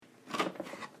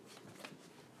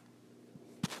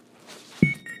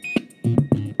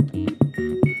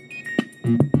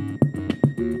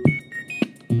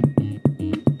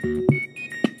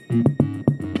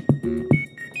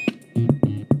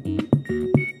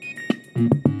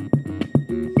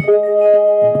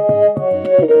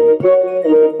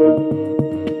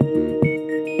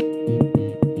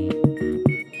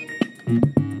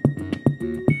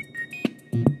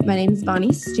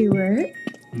Bonnie Stewart.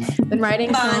 Been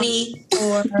writing songs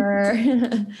for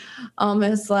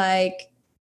almost 18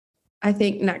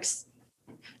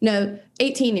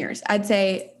 years. I'd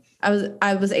say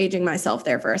I was aging myself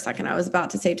there for a second. I was about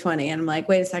to say 20 and I'm like,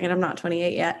 wait a second, I'm not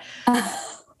 28 yet.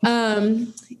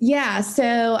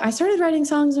 So I started writing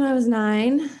songs when I was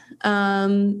 9.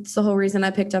 It's the whole reason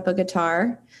I picked up a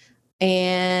guitar.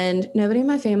 And nobody in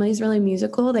my family is really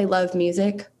musical. They love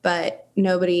music, but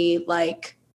nobody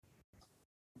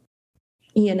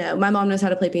my mom knows how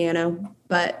to play piano,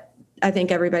 but I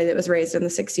think everybody that was raised in the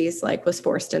 60s, was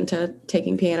forced into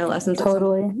taking piano lessons.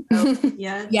 Totally.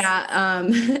 Yes. Yeah.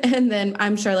 And then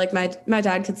I'm sure my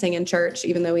dad could sing in church,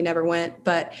 even though we never went,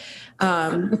 but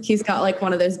he's got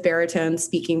one of those baritone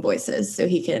speaking voices, so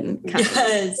he can kind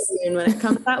of sing when it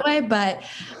comes that way. But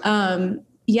I'm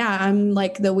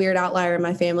the weird outlier in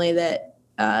my family that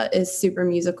is super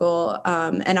musical.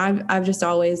 And I've just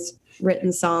always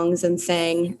written songs and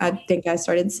sang. I think I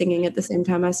started singing at the same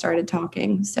time I started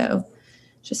talking. So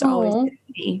just always been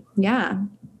me. Yeah.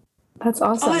 That's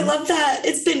awesome. Oh, I love that.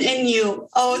 It's been in you.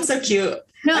 Oh, it's so cute.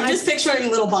 No, I'm just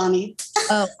picturing little Bonnie.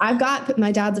 Oh,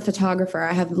 my dad's a photographer.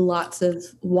 I have lots of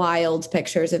wild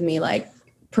pictures of me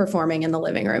performing in the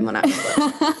living room when I was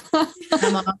little. My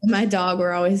mom and my dog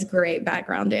were always great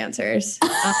background dancers.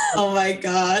 Oh my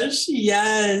gosh.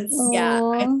 Yes. Yeah.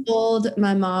 I told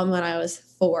my mom when I was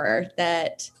 4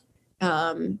 that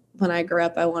when I grew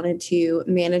up, I wanted to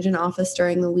manage an office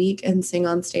during the week and sing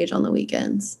on stage on the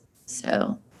weekends.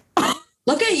 So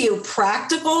look at you,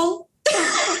 practical.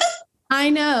 I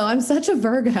know. I'm such a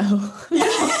Virgo.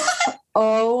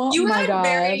 Oh, you my God.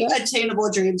 Very attainable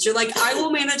dreams. You're like, I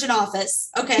will manage an office.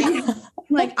 Okay. I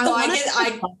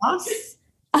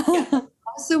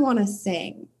also want to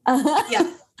sing. Yeah.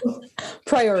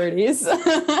 Priorities.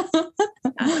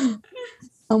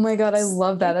 Oh my God. I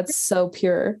love that. That's so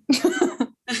pure.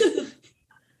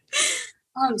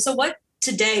 So what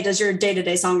today does your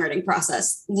day-to-day songwriting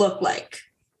process look like?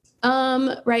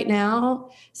 Right now,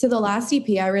 so the last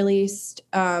EP I released,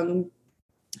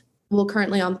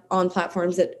 currently on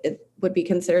platforms that it would be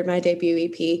considered my debut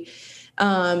EP.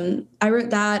 I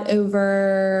wrote that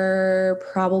over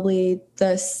probably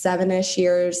the 7-ish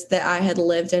years that I had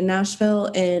lived in Nashville,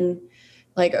 and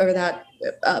over that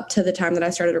up to the time that I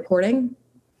started recording.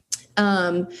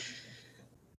 That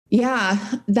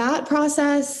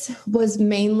process was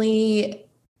mainly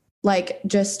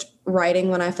just writing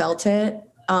when I felt it.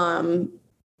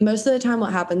 Most of the time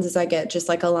what happens is I get just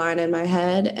a line in my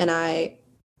head and I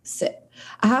sit.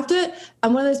 I'm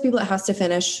one of those people that has to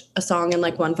finish a song in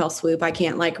one fell swoop. I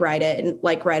can't write it and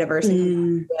write a verse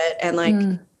and it.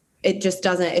 And it just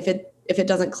doesn't, if it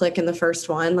doesn't click in the first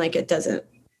one, it doesn't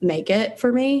make it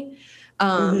for me.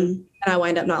 And I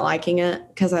wind up not liking it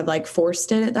because I've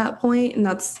forced it at that point. And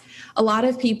that's a lot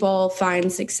of people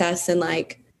find success in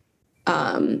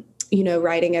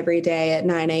writing every day at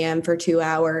 9 a.m. for 2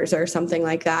 hours or something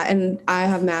like that. And I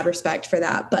have mad respect for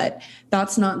that, but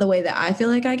that's not the way that I feel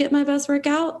like I get my best work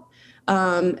out.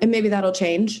 And maybe that'll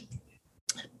change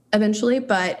eventually.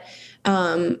 But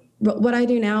what I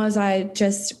do now is I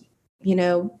just,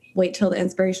 wait till the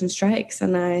inspiration strikes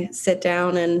and I sit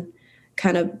down and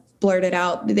kind of blurt it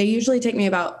out. They usually take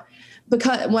me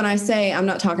because when I say, I'm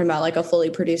not talking about a fully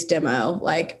produced demo,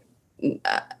 that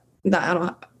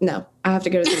I have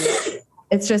to go to the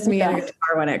it's just me and a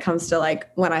guitar when it comes to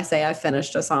when I say I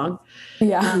finished a song.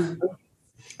 Yeah.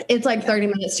 It's 30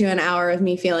 minutes to an hour of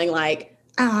me feeling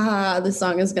this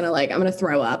song is going to I'm going to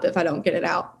throw up if I don't get it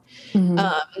out.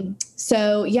 Mm-hmm.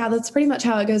 So yeah, that's pretty much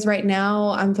how it goes right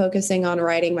now. I'm focusing on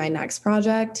writing my next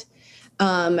project.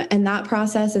 And that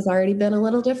process has already been a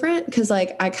little different because I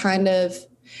kind of,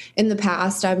 in the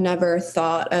past, I've never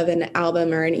thought of an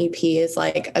album or an EP as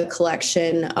a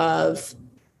collection of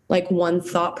one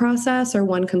thought process or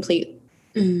one complete,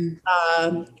 one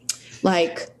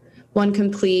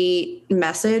complete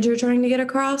message you're trying to get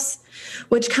across,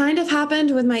 which kind of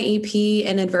happened with my EP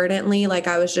inadvertently.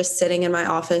 I was just sitting in my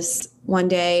office one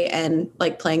day and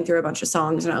playing through a bunch of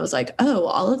songs. And I was oh,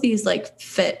 all of these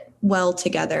fit well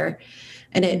together,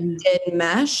 and it did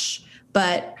mesh.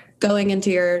 But going into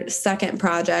your second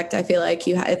project, I feel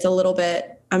it's a little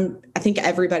bit, I think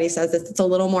everybody says this, it's a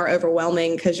little more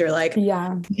overwhelming because you're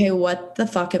okay, what the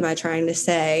fuck am I trying to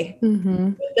say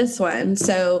with this one?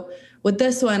 So with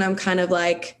this one, I'm kind of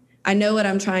I know what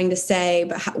I'm trying to say,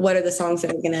 but what are the songs that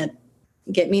are going to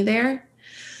get me there?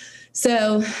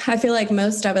 So I feel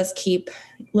most of us keep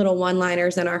little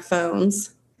one-liners in our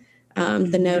phones.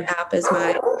 The Note app is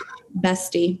my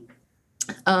bestie.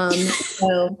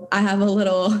 So I have a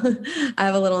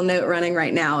little note running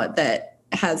right now that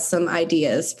has some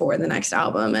ideas for the next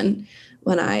album. And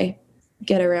when I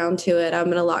get around to it, I'm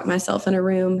going to lock myself in a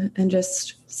room and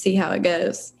just see how it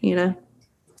goes, you know?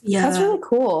 Yeah. That's really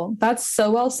cool. That's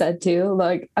so well said too,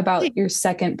 like about your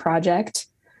second project.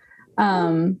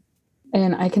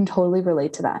 And I can totally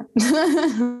relate to that.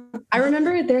 I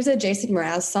remember there's a Jason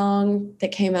Mraz song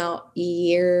that came out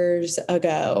years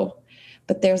ago,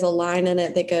 but there's a line in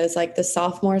it that goes like, the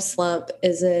sophomore slump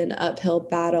is an uphill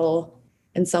battle,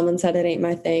 and someone said it ain't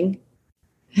my thing.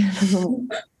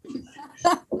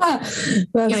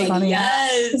 That's funny.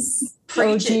 Yes.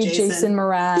 OG Jason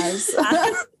Mraz.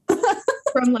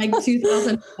 From like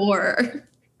 2004.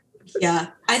 Yeah.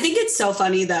 I think it's so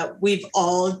funny that we've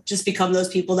all just become those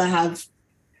people that have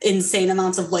insane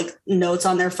amounts of like notes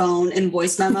on their phone and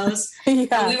voice memos. Yeah.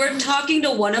 And we were talking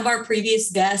to one of our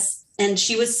previous guests, and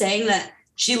she was saying that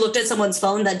she looked at someone's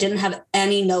phone that didn't have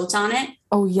any notes on it.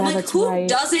 Oh yeah, I'm like, that's who right.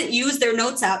 doesn't use their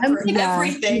notes app for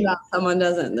everything? Someone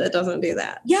that doesn't do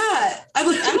that. Yeah. I'm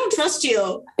like, I don't trust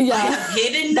you. Yeah. I have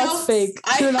hidden That's notes. fake.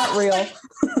 You're not real.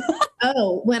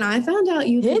 Oh, when I found out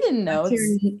you could Hidden notes.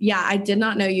 yeah, I did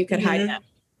not know you could hide them.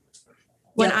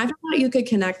 When I found out you could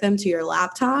connect them to your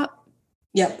laptop.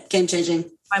 Yep. Game changing.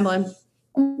 Mind blown.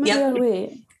 Oh my God,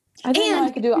 wait. I didn't know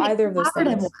I could do either of those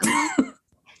things.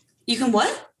 You can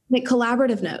what? Make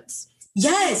collaborative notes.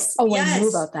 Yes. Oh, yes. I knew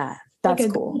about that. That's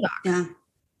like cool. Yeah.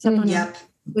 Mhm.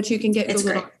 Which you can get It's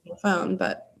Googled great. on your phone,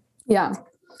 but Yeah.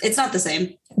 It's not the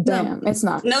same. Damn, it's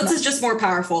not. Notes No. is just more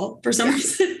powerful for some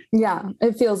reason. Yeah,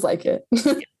 it feels like it.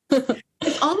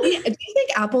 it's only, do you think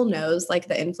Apple knows like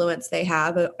the influence they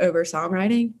have over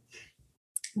songwriting?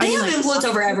 They have influence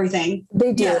over everything.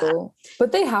 They do, Yeah.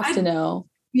 but they have to know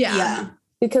Yeah.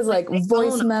 because like They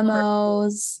voice own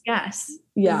memos. Yes.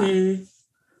 Yeah. Mhm.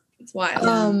 It's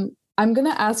wild. I'm gonna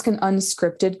ask an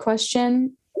unscripted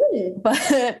question,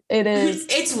 but it is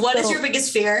It's what is your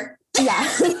biggest fear? yeah.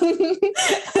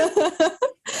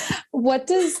 What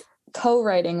does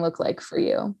co-writing look like for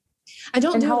you? I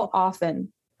don't And do how it.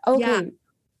 often? Okay. Yeah.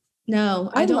 No,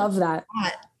 I don't love that. do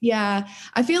that. Yeah.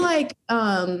 I feel like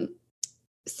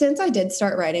since I did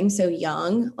start writing so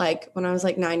young, like when I was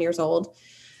like 9 years old,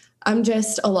 I'm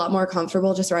just a lot more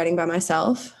comfortable just writing by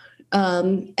myself.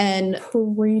 And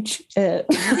Preach it.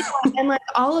 and like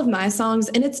all of my songs,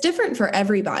 and it's different for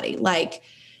everybody. Like,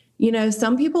 you know,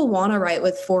 some people want to write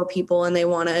with 4 people and they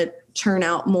want to churn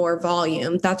out more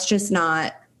volume. That's just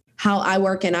not how I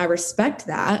work. And I respect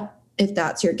that if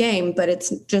that's your game, but it's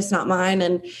just not mine.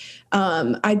 And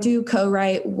I do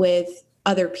co-write with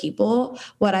other people.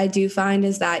 What I do find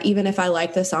is that even if I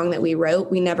like the song that we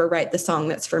wrote, we never write the song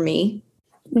that's for me.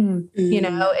 You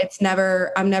know,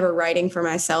 I'm never writing for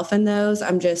myself in those.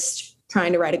 I'm just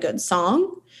trying to write a good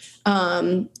song.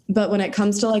 But when it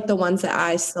comes to like the ones that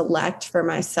I select for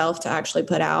myself to actually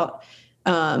put out,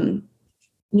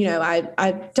 you know,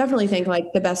 I definitely think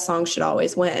like the best song should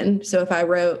always win. So if I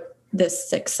wrote this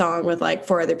 6 song with like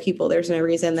 4 other people, there's no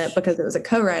reason that because it was a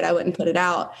co-write, I wouldn't put it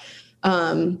out.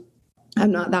 I'm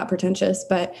not that pretentious,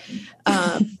 but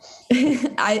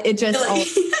it just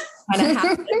always kind of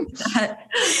happens that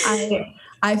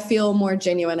I feel more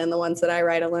genuine in the ones that I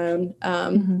write alone.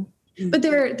 But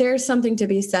there's something to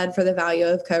be said for the value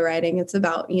of co-writing. It's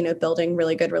about, you know, building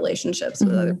really good relationships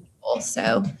with other people.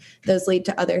 So those lead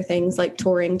to other things like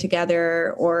touring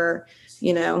together or,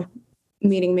 you know,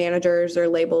 meeting managers or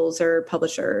labels or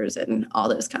publishers and all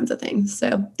those kinds of things.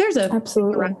 So there's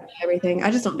Absolutely. everything. I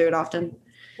just don't do it often.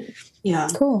 Yeah.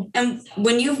 Cool. And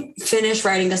when you finish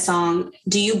writing a song,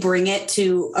 do you bring it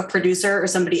to a producer or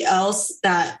somebody else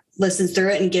that listens through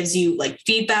it and gives you like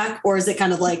feedback? Or is it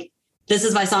kind of like, this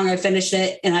is my song, I finished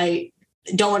it and I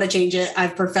don't want to change it.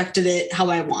 I've perfected it how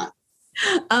I want.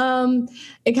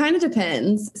 It kind of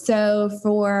depends. So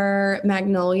for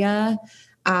Magnolia,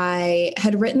 I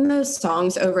had written those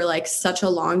songs over like such a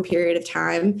long period of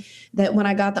time that when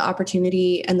I got the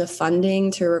opportunity and the funding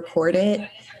to record it,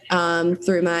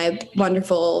 through my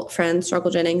wonderful friend, Struggle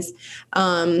Jennings,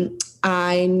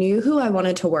 I knew who I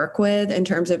wanted to work with in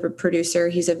terms of a producer.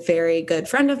 He's a very good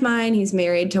friend of mine. He's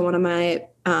married to one of my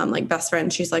like best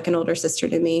friends. She's like an older sister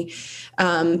to me.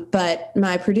 But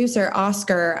my producer,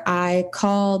 Oscar, I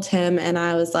called him and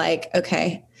I was like,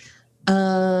 okay, do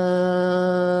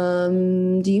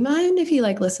you mind if you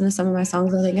like listen to some of my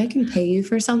songs? I think I can pay you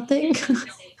for something.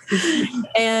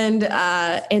 And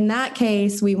in that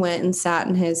case, we went and sat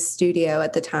in his studio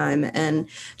at the time and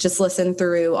just listened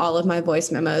through all of my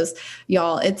voice memos.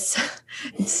 Y'all, it's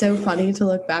so funny to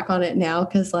look back on it now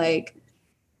because like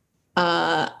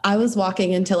I was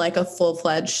walking into like a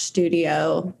full-fledged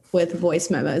studio with voice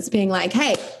memos being like,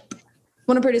 hey,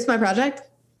 want to produce my project?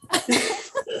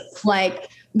 Like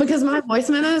because my voice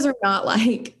memos are not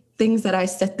like things that I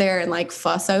sit there and like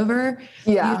fuss over.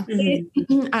 Yeah. Usually,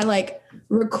 I like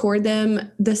record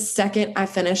them the second I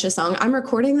finish a song. I'm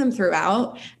recording them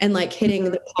throughout and like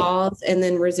hitting the pause and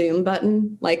then resume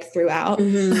button like throughout.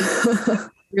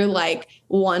 Through like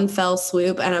one fell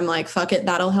swoop, and I'm like, fuck it,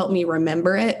 that'll help me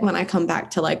remember it when I come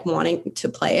back to like wanting to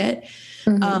play it.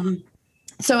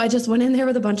 So I just went in there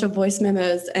with a bunch of voice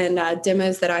memos and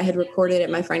demos that I had recorded at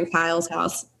my friend Kyle's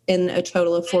house in a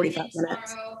total of 45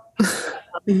 minutes.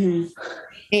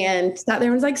 And sat there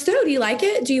and was like, so do you like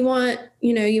it? Do you want,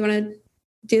 you want to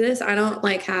do this? I don't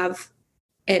like have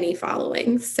any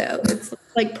following, so it's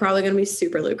like probably going to be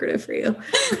super lucrative for you.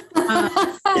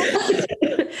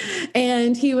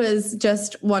 And he was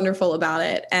just wonderful about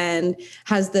it and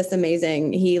has this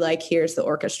amazing, he like hears the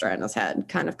orchestra in his head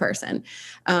kind of person.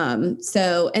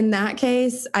 So in that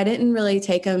case, I didn't really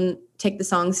take the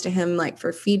songs to him like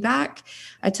for feedback.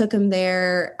 I took him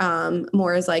there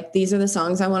more as like, these are the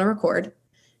songs I want to record.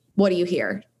 What do you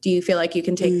hear? Do you feel like you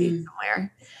can take these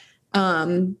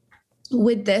somewhere?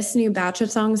 With this new batch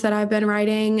of songs that I've been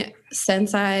writing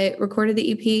since I recorded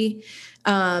the EP,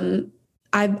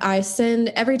 I send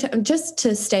every time, just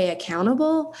to stay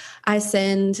accountable, I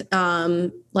send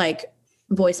like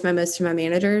voice memos to my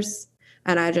managers,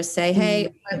 and I just say, hey,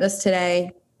 I wrote this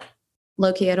today.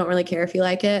 Low-key, I don't really care if you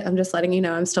like it. I'm just letting you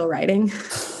know I'm still writing.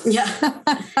 Yeah.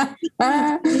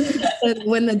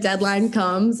 When the deadline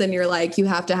comes and you're like, you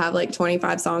have to have like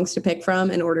 25 songs to pick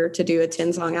from in order to do a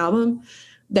 10-song album,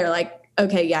 they're like,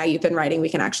 okay, yeah, you've been writing. We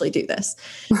can actually do this.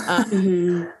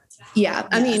 Yeah.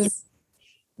 I mean,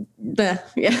 yeah.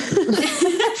 You're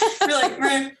like,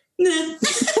 nah.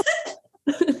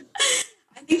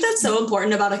 I think that's so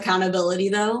important about accountability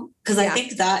though. Cause I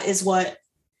think that is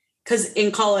cause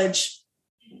in college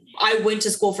I went to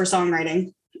school for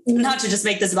songwriting, not to just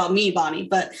make this about me, Bonnie,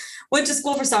 but went to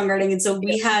school for songwriting. And so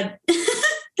we had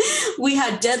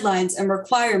deadlines and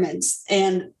requirements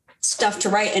and stuff to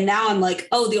write. And now I'm like,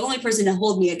 oh, the only person to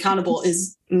hold me accountable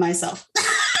is myself.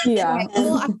 Yeah.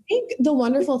 Well, I think the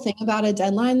wonderful thing about a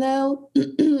deadline though,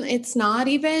 it's not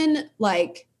even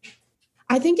like,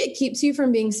 I think it keeps you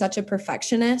from being such a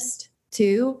perfectionist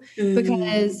too,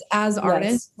 because as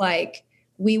artists, like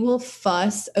we will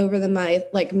fuss over the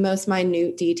most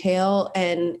minute detail,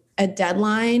 and a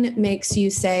deadline makes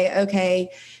you say, okay,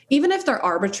 even if they're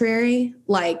arbitrary,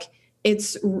 like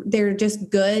they're just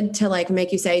good to like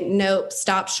make you say, nope,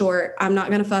 stop short. I'm not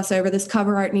going to fuss over this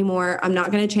cover art anymore. I'm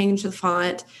not going to change the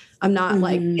font. I'm not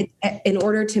in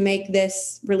order to make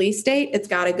this release date, it's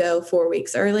got to go 4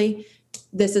 weeks early.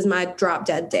 This is my drop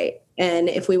dead date. And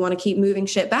if we want to keep moving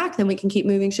shit back, then we can keep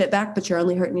moving shit back, but you're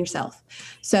only hurting yourself.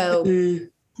 So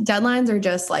deadlines are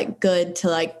just like good to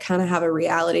like kind of have a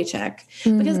reality check,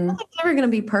 because nothing's ever going to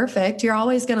be perfect. You're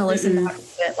always going to listen back to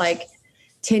it like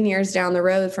 10 years down the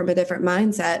road from a different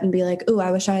mindset and be like, oh,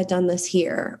 I wish I had done this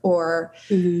here. Or,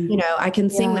 I can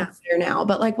sing that better now.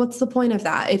 But like, what's the point of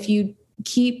that? If you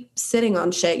keep sitting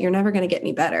on shit, you're never going to get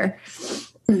any better.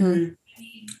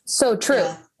 So true.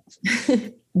 Yeah.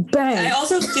 Bang. I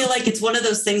also feel like it's one of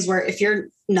those things where if you're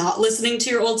not listening to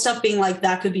your old stuff being like,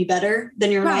 that could be better, then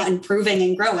you're not improving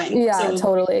and growing. Yeah, so,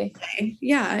 totally.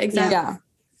 Yeah, exactly.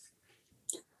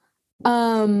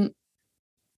 Yeah.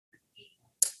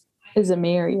 Is it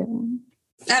me or you?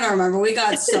 I don't remember. We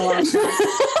got so off track.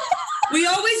 We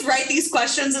always write these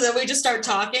questions and then we just start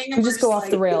talking. And we just go off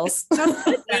the rails. We don't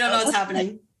know what's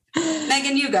happening.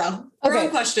 Megan, you go. We're on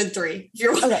question 3. If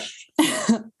you're okay.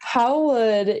 How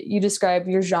would you describe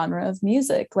your genre of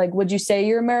music? Like, would you say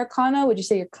you're Americana? Would you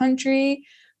say you're country?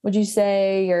 Would you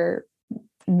say you're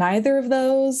neither of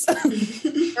those?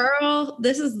 Girl,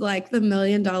 this is like the $1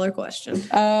 million question.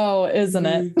 Oh, isn't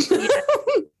it? Yeah.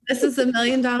 This is the $1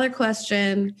 million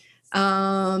question.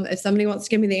 If somebody wants to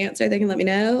give me the answer, they can let me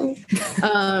know.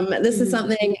 This is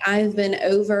something I've been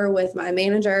over with my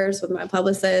managers, with my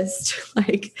publicist.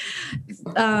 Like,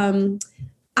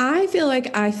 I feel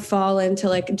like I fall into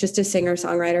like just a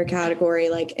singer-songwriter category,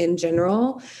 like in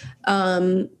general.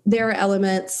 There are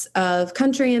elements of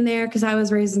country in there because I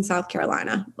was raised in South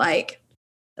Carolina. Like,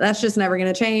 that's just never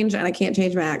going to change, and I can't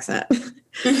change my accent.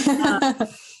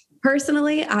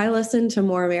 Personally, I listen to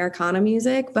more Americana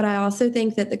music, but I also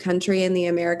think that the country and the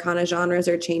Americana genres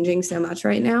are changing so much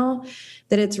right now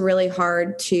that it's really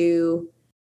hard to,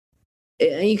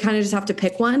 you kind of just have to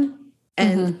pick one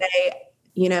and say,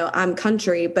 I'm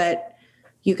country, but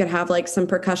you could have like some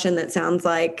percussion that sounds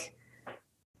like,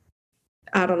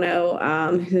 I don't know,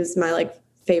 who's my like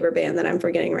favorite band that I'm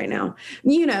forgetting right now.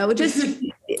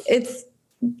 It's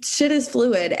shit is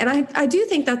fluid. And I do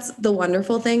think that's the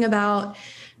wonderful thing about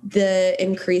the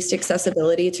increased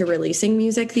accessibility to releasing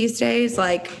music these days.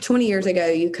 Like 20 years ago,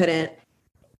 you couldn't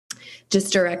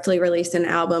just directly release an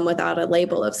album without a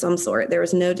label of some sort. There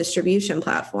was no distribution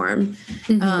platform.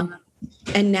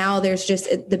 And now there's just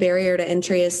the barrier to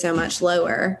entry is so much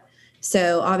lower.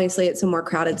 So obviously it's a more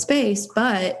crowded space,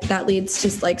 but that leads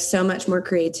to like so much more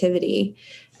creativity.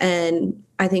 And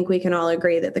I think we can all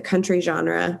agree that the country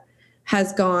genre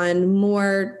has gone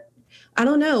more, I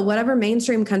don't know, whatever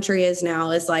mainstream country is now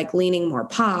is like leaning more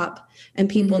pop. And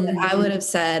people that I would have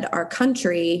said are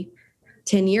country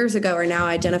 10 years ago are now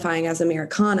identifying as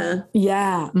Americana.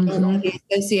 Yeah.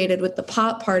 Associated with the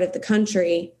pop part of the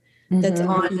country that's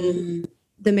on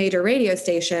the major radio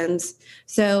stations.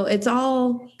 So it's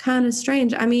all kind of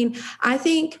strange. I mean, I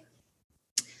think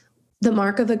the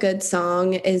mark of a good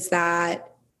song is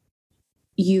that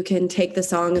you can take the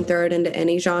song and throw it into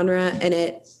any genre and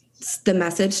the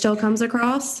message still comes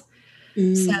across.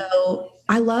 So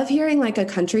I love hearing like a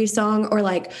country song or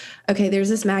like, okay, there's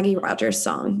this Maggie Rogers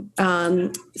song,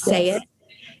 Say It.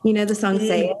 You know the song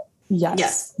Say It?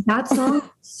 Yes. That song,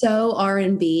 so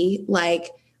R&B,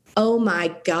 like, oh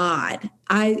my God.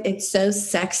 It's so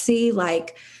sexy,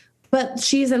 like, but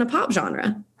she's in a pop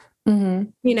genre,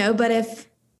 you know, but if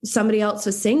somebody else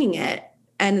was singing it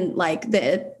and like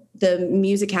the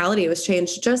musicality was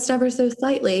changed just ever so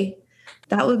slightly,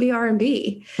 that would be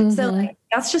R&B. So like,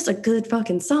 that's just a good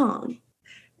fucking song.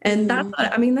 And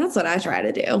that's what I try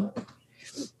to do.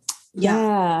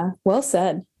 Yeah. Well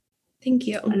said. Thank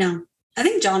you. I know. I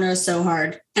think genre is so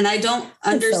hard and I don't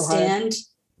understand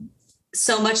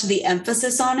so much of the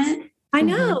emphasis on it. I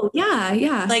know. Yeah.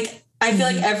 Yeah. Like, I feel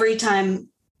like every time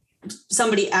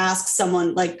somebody asks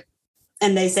someone like,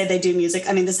 and they say they do music.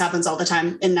 I mean, this happens all the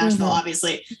time in Nashville,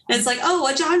 obviously. And it's like, oh,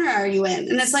 what genre are you in?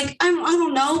 And it's like, I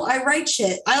don't know. I write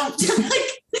shit. I don't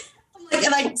like,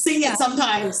 and I sing it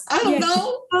sometimes. I don't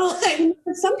know. Well,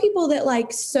 some people that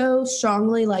like so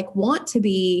strongly like want to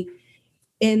be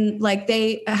in, like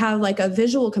they have like a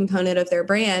visual component of their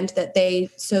brand that they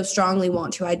so strongly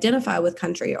want to identify with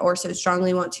country or so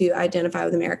strongly want to identify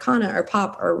with Americana or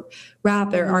pop or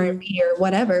rap or R&B or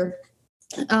whatever.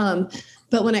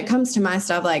 But when it comes to my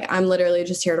stuff, like I'm literally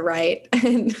just here to write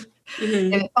and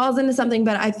it falls into something.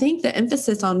 But I think the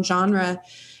emphasis on genre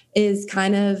is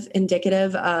kind of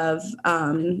indicative of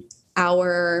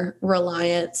our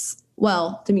reliance,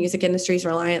 well, the music industry's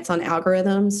reliance on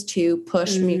algorithms to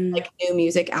push like new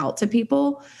music out to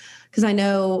people. Because I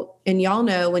know, and y'all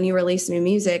know, when you release new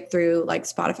music through like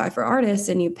Spotify for Artists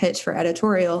and you pitch for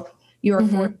editorial, you are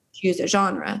forced to choose a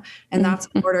genre. And that's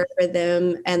in order for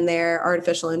them and their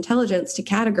artificial intelligence to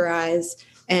categorize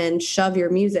and shove your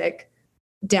music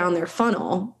down their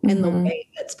funnel in the way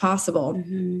that's possible.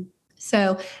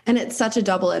 So, and it's such a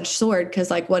double-edged sword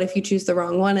because like, what if you choose the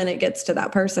wrong one and it gets to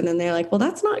that person and they're like, well,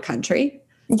 that's not country.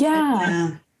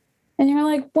 Yeah. And you're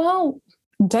like, well,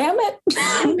 damn it.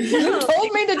 You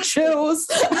told me to choose.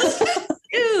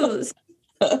 Choose.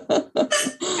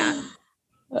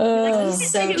 Like,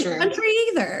 so true. Country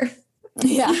either.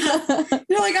 Yeah.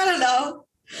 You're like, I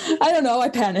don't know. I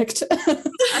panicked.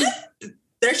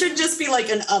 There should just be like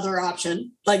an other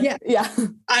option. Like, yeah.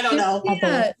 I don't know.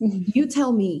 Yeah, you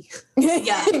tell me.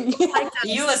 Yeah.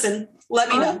 You listen. Let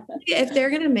me know. If they're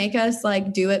going to make us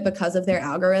like do it because of their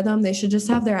algorithm, they should just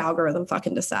have their algorithm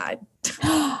fucking decide.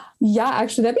 Yeah,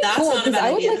 actually, that'd be cool because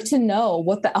I would like to know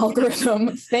what the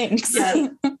algorithm thinks. Yeah.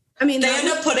 I mean, they end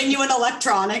up putting you in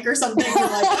electronic or something. You're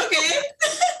like, okay.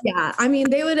 Yeah. I mean,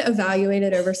 they would evaluate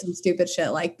it over some stupid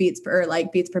shit like beats per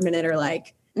minute or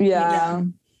like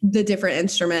the different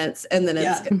instruments. And then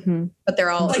it's good. But they're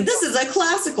all like, this is a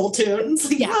classical tune. It's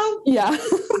like, yeah.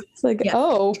 It's like,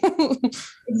 oh.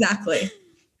 Exactly.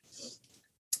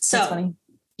 So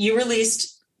you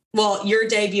released, your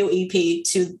debut EP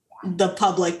to the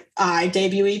public eye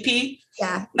debut EP.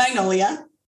 Yeah. Magnolia.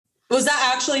 Was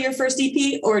that actually your first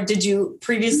EP or did you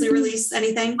previously release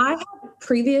anything? I had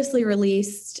previously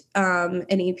released an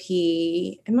EP.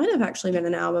 It might have actually been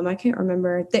an album. I can't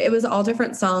remember. It was all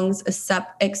different songs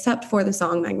except for the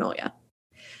song Magnolia.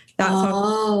 That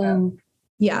song.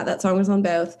 Yeah, that song was on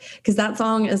both because that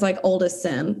song is like old as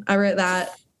sin. I wrote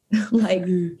that like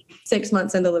 6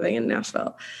 months into living in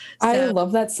Nashville. So, I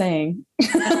love that saying.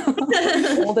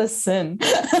 Old as sin.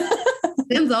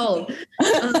 Sin's old.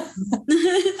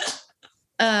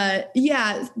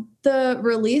 The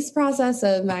release process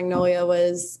of Magnolia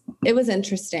was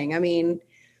interesting. I mean,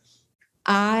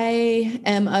 I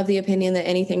am of the opinion that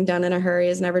anything done in a hurry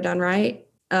is never done right.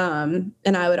 And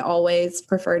I would always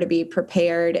prefer to be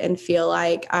prepared and feel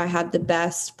like I had the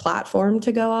best platform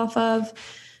to go off of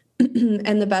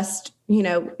and the best,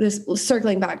 this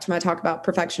circling back to my talk about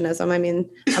perfectionism. I mean,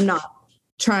 I'm not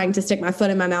trying to stick my foot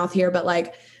in my mouth here, but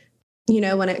like,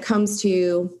 when it comes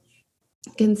to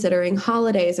considering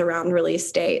holidays around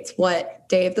release dates, what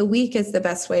day of the week is the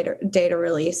best day to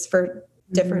release for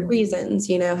different reasons,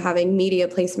 having media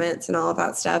placements and all of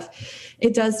that stuff.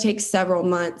 It does take several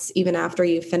months, even after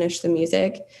you finish the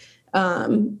music,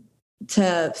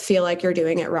 to feel like you're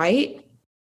doing it right,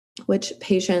 which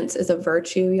patience is a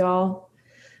virtue, y'all.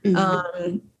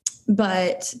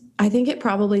 But I think it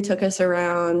probably took us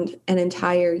around an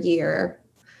entire year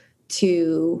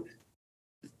to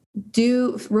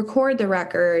record the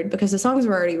record because the songs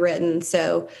were already written.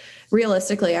 So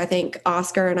realistically, I think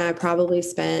Oscar and I probably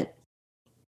spent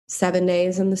 7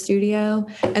 days in the studio.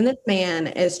 And this man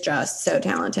is just so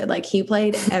talented. Like, he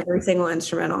played every single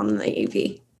instrument on the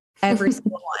EP. Every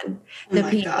single one. The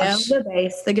piano, the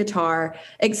bass, the guitar,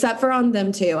 except for on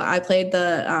them two. I played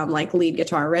the lead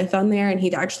guitar riff on there, and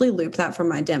he'd actually looped that from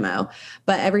my demo.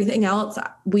 But everything else,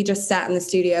 we just sat in the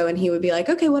studio and he would be like,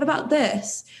 okay, what about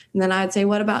this? And then I'd say,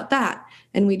 what about that?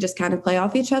 And we just kind of play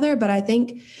off each other. But I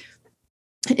think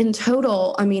in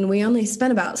total, I mean, we only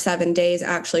spent about 7 days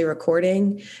actually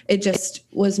recording. It just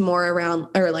was more around,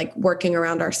 or like working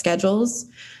around our schedules.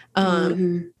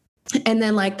 And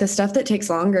then like the stuff that takes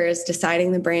longer is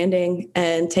deciding the branding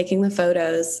and taking the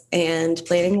photos and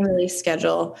planning the release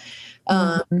schedule.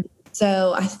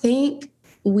 So I think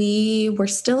we were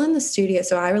still in the studio.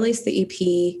 So I released the EP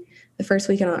the first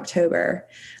week in October.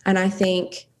 And I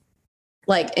think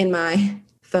like in my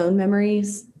phone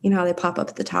memories, how they pop up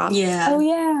at the top. Yeah. Oh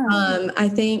yeah. I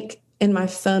think in my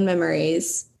phone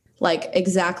memories, like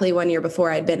exactly 1 year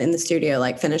before I'd been in the studio,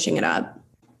 like finishing it up.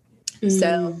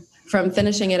 So from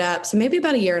finishing it up, so maybe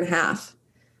about 1.5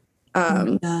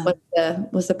 years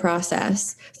was the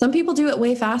process. Some people do it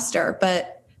way faster,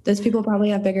 but those people probably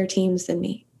have bigger teams than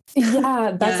me.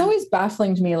 Yeah, that's always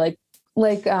baffling to me. Like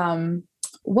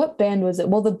what band was it?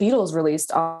 Well, the Beatles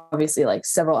released obviously like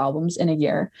several albums in a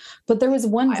year, but there was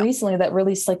one recently that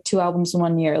released like 2 albums in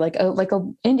 1 year, like a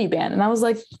indie band, and I was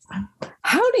like,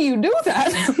 how do you do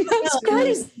that? That's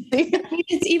crazy.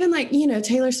 It's even like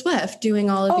Taylor Swift doing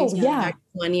all of these in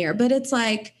 1 year, but it's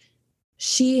like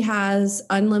she has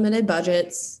unlimited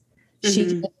budgets. She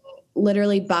can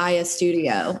literally buy a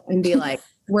studio and be like,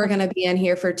 we're going to be in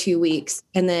here for 2 weeks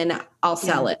and then I'll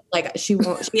sell it. Like she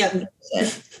won't.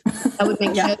 That would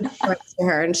make no difference to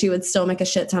her, and she would still make a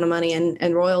shit ton of money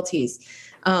and royalties.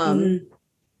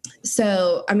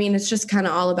 So, I mean, it's just kind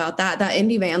of all about that. That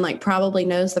indie band like probably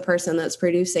knows the person that's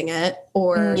producing it,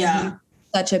 or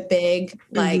such a big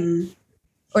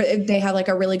or if they have like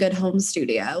a really good home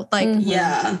studio. Like,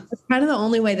 it's kind of the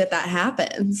only way that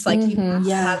happens. Like you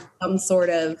have some sort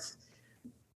of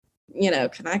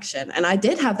connection. And I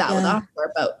did have that with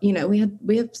Oscar, but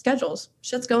we have schedules.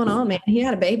 Shit's going on, man. He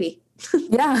had a baby.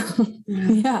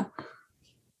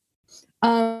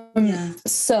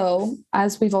 So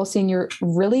as we've all seen, you're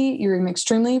an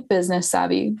extremely business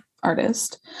savvy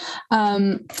artist.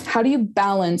 How do you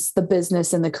balance the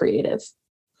business and the creative?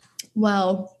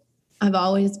 Well, I've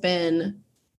always been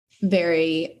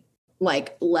very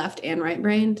like left and right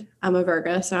brained. I'm a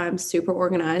Virgo, so I'm super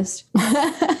organized.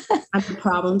 I'm a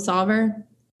problem solver.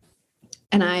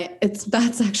 And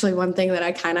that's actually one thing that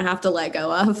I kind of have to let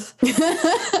go of.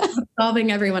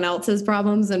 Solving everyone else's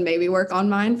problems and maybe work on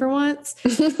mine for once.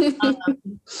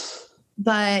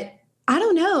 But I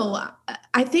don't know.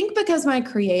 I think because my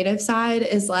creative side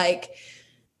is like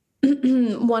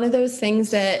one of those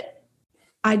things that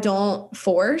I don't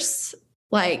force.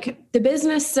 Like the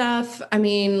business stuff, I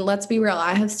mean, let's be real.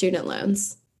 I have student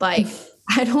loans. Like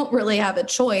I don't really have a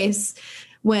choice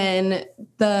when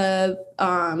the,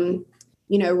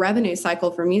 revenue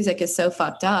cycle for music is so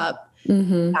fucked up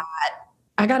that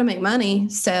I got to make money.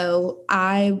 So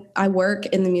I work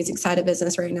in the music side of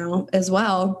business right now as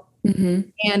well.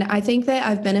 And I think that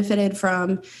I've benefited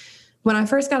from when I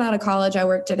first got out of college, I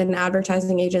worked at an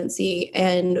advertising agency,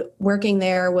 and working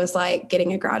there was like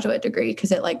getting a graduate degree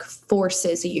because it like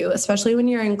forces you, especially when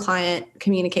you're in client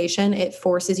communication, it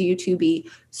forces you to be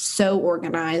so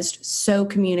organized, so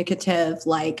communicative,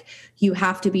 like you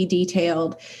have to be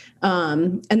detailed.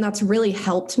 And that's really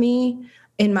helped me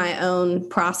in my own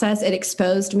process. It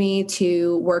exposed me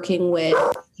to working with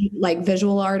like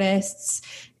visual artists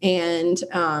and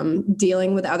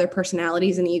dealing with other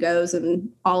personalities and egos and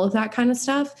all of that kind of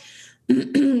stuff.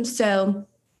 So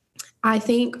I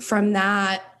think from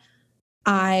that,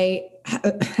 I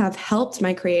have helped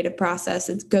my creative process.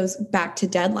 It goes back to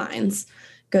deadlines,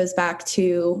 goes back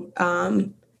to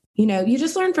you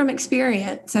just learn from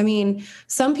experience. I mean,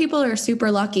 some people are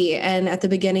super lucky and at the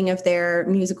beginning of their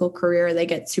musical career, they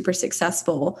get super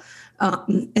successful,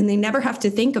 and they never have to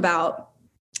think about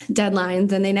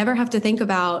deadlines, and they never have to think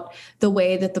about the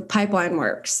way that the pipeline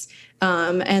works.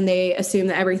 And they assume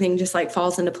that everything just like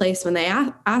falls into place when they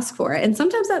ask for it. And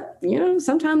sometimes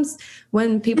sometimes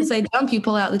when people say jump, you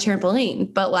pull out the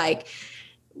trampoline. But like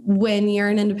when you're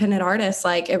an independent artist,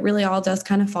 like it really all does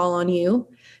kind of fall on you.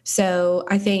 So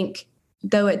I think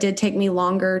though it did take me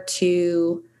longer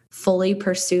to fully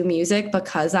pursue music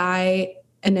because I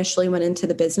initially went into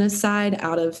the business side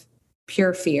out of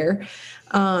pure fear,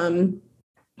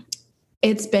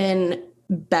 it's been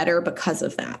better because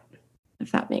of that,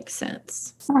 if that makes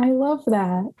sense. I love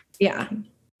that. Yeah.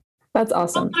 That's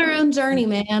awesome. On our own journey,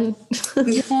 man.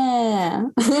 Yeah.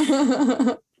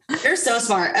 You're so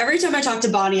smart. Every time I talk to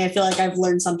Bonnie, I feel like I've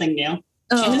learned something new.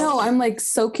 Oh no, I'm like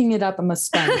soaking it up. I'm a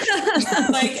sponge.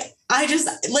 Like I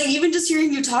just like even just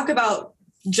hearing you talk about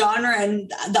genre and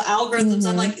the algorithms,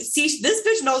 I'm like, see, this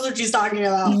bitch knows what she's talking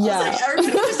about. Yeah. I was like,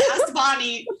 everybody just ask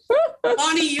Bonnie.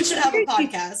 Bonnie, you should have a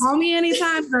podcast. Call me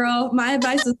anytime, girl. My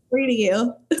advice is free to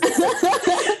you.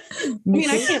 I mean,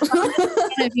 I can't promise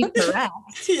it's going to be correct.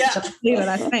 Yeah. But see what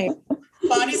I think.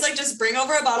 Bonnie's like, just bring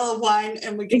over a bottle of wine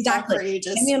and we can talk for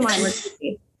ages. Give me a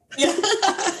wine. Yeah.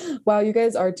 Wow, you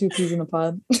guys are two peas in a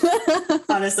pod.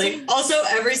 Honestly. Also,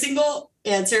 every single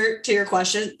answer to your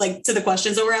question, like to the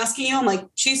questions that we're asking you, I'm like,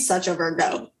 she's such a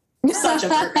Virgo. Such a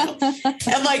Virgo.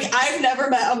 And like, I've never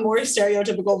met a more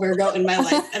stereotypical Virgo in my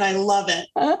life, and I love it.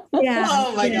 Yeah.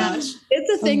 Oh my gosh. It's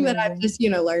a thing that I've just,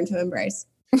 learned to embrace.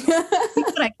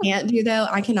 What I can't do though,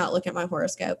 I cannot look at my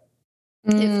horoscope.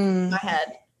 It's in my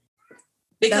head.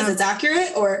 Because it's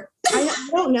accurate, or I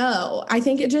don't know. I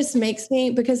think it just makes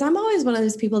me, because I'm always one of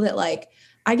those people that like,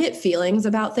 I get feelings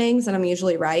about things and I'm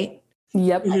usually right.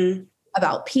 Yep. Mm-hmm.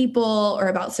 About people or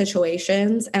about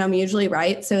situations, and I'm usually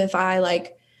right. So if I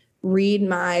like read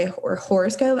my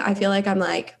horoscope, I feel like I'm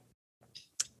like,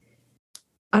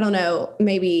 I don't know,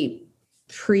 maybe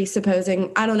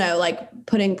presupposing, I don't know, like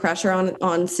putting pressure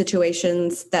on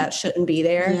situations that shouldn't be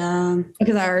there. Yeah.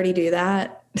 Because I already do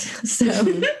that. So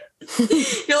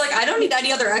you're like, I don't need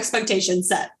any other expectations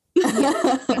set.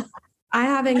 I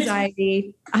have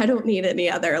anxiety. I don't need any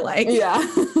other Yeah.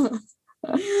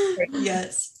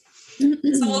 Yes.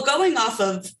 So well, going off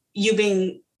of you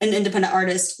being an independent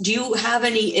artist, do you have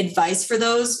any advice for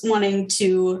those wanting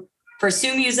to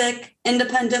pursue music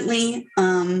independently?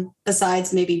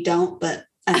 Besides maybe don't, but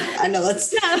I know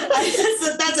that's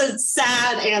a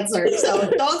sad answer.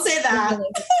 So don't say that.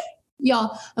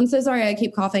 Y'all, I'm so sorry. I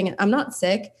keep coughing. I'm not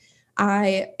sick.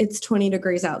 It's 20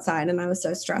 degrees outside and I was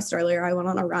so stressed earlier. I went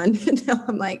on a run and now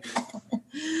I'm like,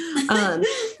 killing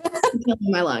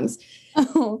my lungs.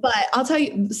 Oh. But I'll tell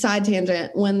you, side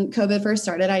tangent, when COVID first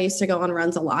started, I used to go on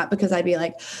runs a lot because I'd be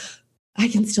like, I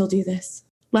can still do this.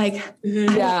 Like,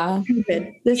 yeah,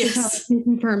 this is how I can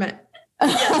confirm it.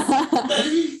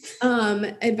 Yes.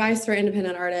 Advice for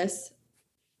independent artists.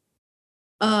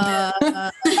 I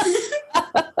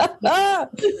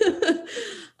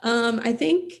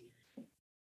think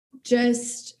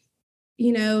just,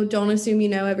 don't assume you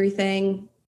know everything.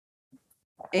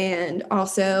 And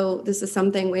also, this is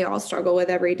something we all struggle with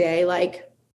every day. Like,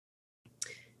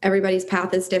 everybody's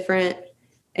path is different,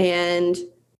 and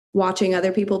watching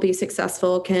other people be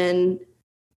successful can,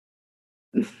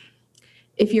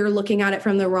 if you're looking at it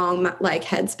from the wrong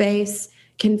headspace,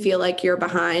 can feel like you're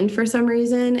behind for some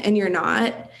reason, and you're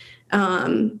not.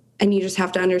 And you just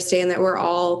have to understand that we're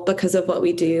all, because of what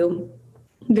we do,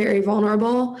 very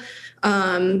vulnerable.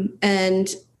 And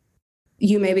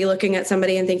you may be looking at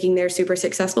somebody and thinking they're super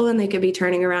successful, and they could be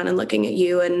turning around and looking at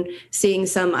you and seeing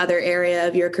some other area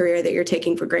of your career that you're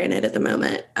taking for granted at the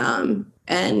moment,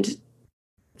 and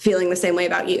feeling the same way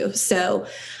about you. So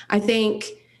I think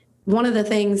one of the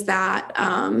things that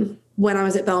when I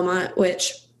was at Belmont,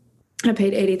 which I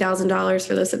paid $80,000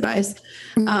 for this advice,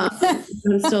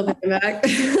 I'm still paying back,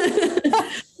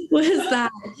 was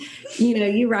that,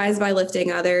 you rise by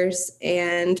lifting others,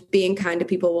 and being kind to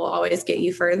people will always get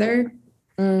you further.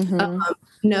 Mm-hmm.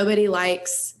 Nobody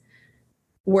likes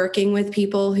working with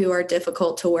people who are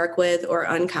difficult to work with or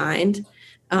unkind.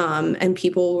 And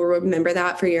people will remember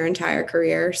that for your entire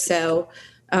career. So,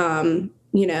 also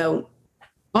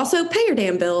pay your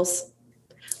damn bills.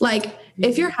 Like,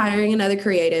 if you're hiring another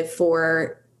creative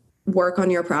for work on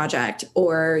your project,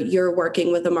 or you're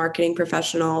working with a marketing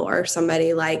professional or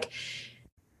somebody, like,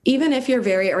 even if you're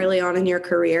very early on in your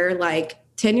career, like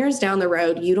 10 years down the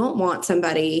road, you don't want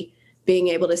somebody being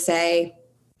able to say,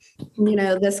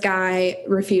 this guy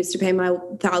refused to pay my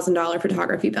 $1,000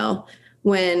 photography bill,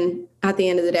 when at the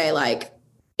end of the day, like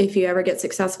if you ever get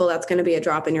successful, that's going to be a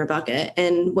drop in your bucket.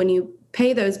 And when you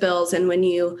pay those bills and when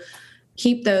you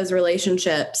keep those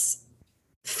relationships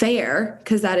fair,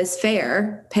 because that is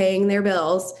fair, paying their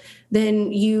bills,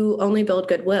 then you only build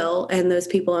goodwill, and those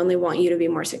people only want you to be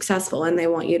more successful and they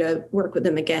want you to work with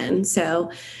them again.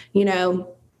 So, you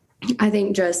know, I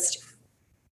think just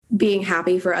being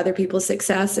happy for other people's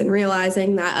success and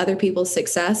realizing that other people's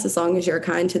success, as long as you're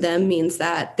kind to them, means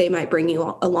that they might bring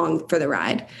you along for the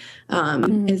ride,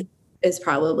 is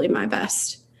probably my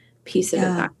best piece of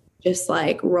advice. Just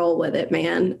like roll with it,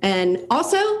 man. And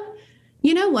also,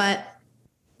 you know what?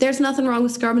 There's nothing wrong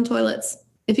with scrubbing toilets.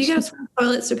 If you got to scrub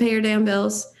toilets to pay your damn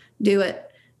bills, do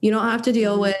it. You don't have to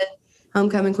deal with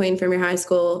homecoming queen from your high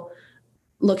school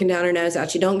looking down her nose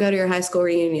at you. Don't go to your high school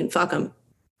reunion. Fuck them.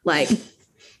 Like,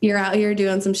 you're out here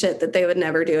doing some shit that they would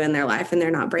never do in their life, and they're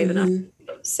not brave enough.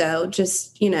 So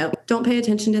just, you know, don't pay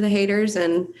attention to the haters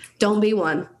and don't be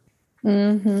one.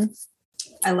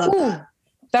 I love that.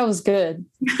 That was good.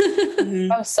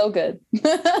 That was so good.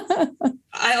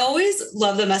 I always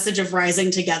love the message of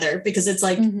rising together, because it's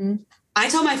like, I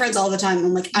tell my friends all the time,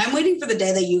 I'm like, I'm waiting for the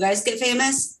day that you guys get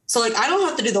famous. So like, I don't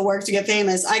have to do the work to get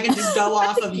famous. I can just go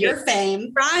off of your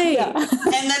fame. Right. Yeah.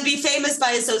 And then be famous by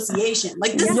association.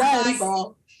 Like, this is my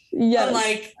goal. Yes. I'm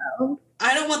like,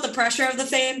 I don't want the pressure of the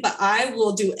fame, but I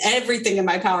will do everything in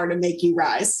my power to make you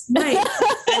rise. Right.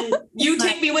 And you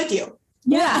take me with you.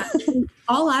 Yeah.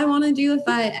 All I want to do if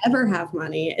I ever have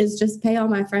money is just pay all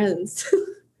my friends.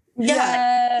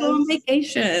 Yes. Go on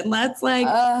vacation. Let's like,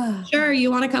 sure,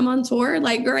 you want to come on tour?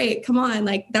 Like, great, come on.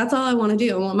 Like, that's all I want to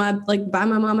do. I want my, like, buy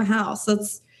my mom a house.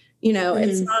 That's, you know,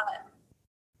 it's not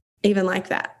even like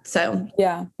that. So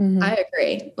yeah, I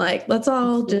agree. Like, let's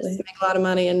all just make a lot of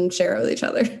money and share it with each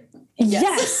other.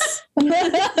 Yes.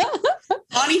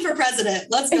 Bonnie for president.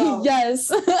 Let's go.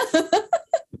 Yes.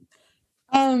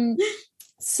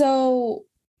 So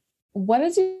what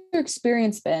has your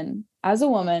experience been as a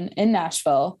woman in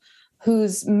Nashville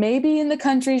who's maybe in the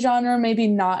country genre, maybe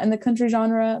not in the country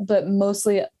genre, but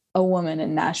mostly a woman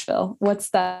in Nashville? What's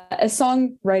that? A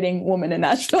songwriting woman in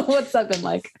Nashville. What's that been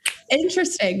like?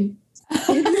 Interesting,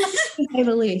 to say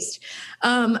the least.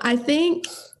 I think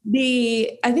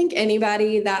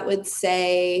anybody that would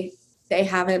say they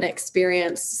haven't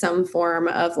experienced some form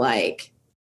of like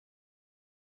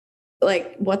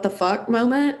what the fuck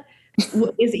moment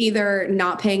is either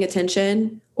not paying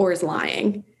attention or is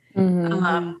lying.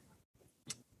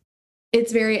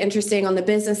 It's very interesting on the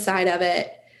business side of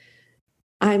it.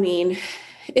 I mean,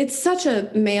 it's such a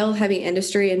male heavy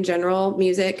industry in general,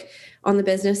 music on the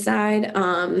business side,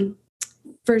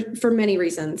 for many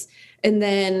reasons. And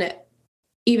then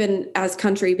even as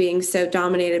country being so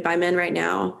dominated by men right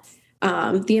now,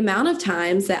 the amount of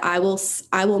times that I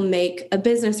will make a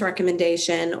business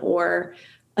recommendation or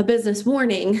a business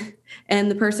warning, and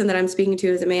the person that I'm speaking to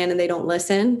is a man and they don't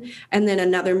listen, and then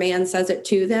another man says it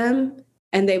to them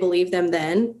and they believe them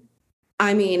then.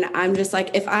 I mean, I'm just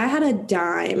like, if I had a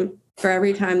dime for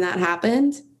every time that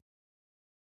happened,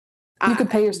 you could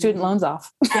pay your student loans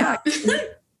off. Yeah.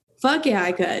 Fuck yeah,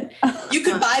 I could. You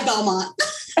could buy Belmont.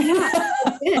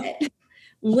 Yeah,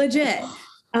 legit.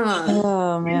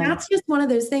 Oh man. And that's just one of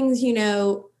those things, you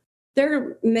know, there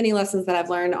are many lessons that I've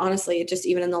learned, honestly, just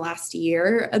even in the last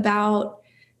year about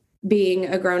being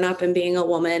a grown-up and being a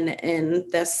woman in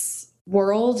this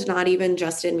world, not even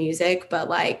just in music, but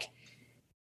like,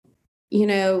 you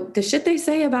know, the shit they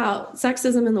say about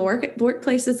sexism in the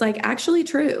workplace is like actually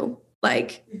true.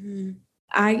 Like,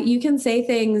 you can say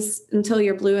things until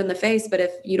you're blue in the face, but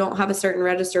if you don't have a certain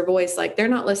register voice, like they're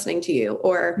not listening to you.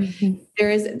 Or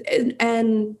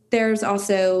there's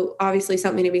also obviously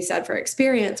something to be said for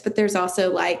experience, but there's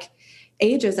also like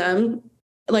ageism,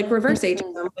 like reverse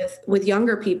ageism with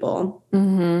younger people.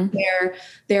 Where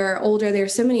they're older.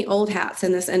 There's so many old hats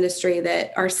in this industry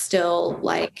that are still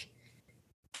like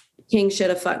king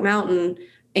shit of fuck mountain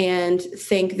and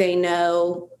think they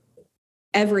know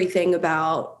everything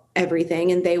about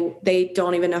everything, and they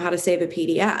don't even know how to save a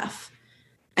PDF,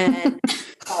 and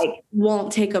like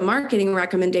won't take a marketing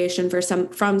recommendation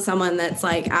from someone that's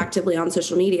like actively on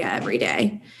social media every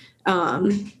day.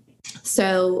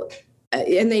 So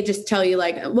and they just tell you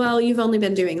like, well, you've only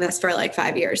been doing this for like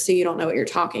 5 years, so you don't know what you're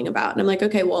talking about. And I'm like,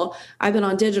 okay, well, I've been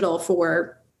on digital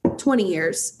for 20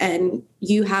 years and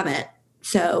you haven't.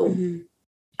 So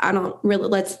I don't really,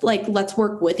 let's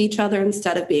work with each other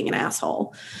instead of being an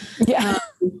asshole. Yeah.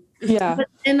 Yeah. But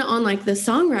then on like the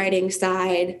songwriting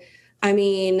side, I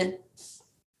mean,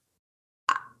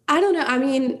 I don't know. I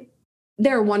mean,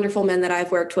 there are wonderful men that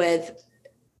I've worked with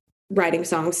writing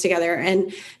songs together.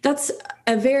 And that's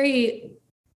a very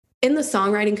in the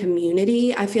songwriting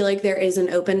community, I feel like there is an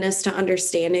openness to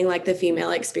understanding like the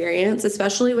female experience,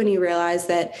 especially when you realize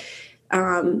that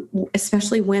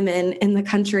especially women in the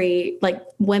country, like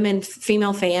women,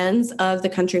 female fans of the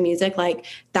country music, like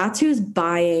that's who's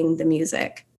buying the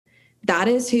music. That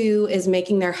is who is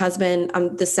making their husband,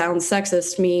 this sounds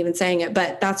sexist, me even saying it,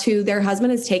 but that's who their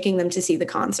husband is taking them to see the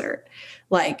concert.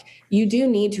 Like you do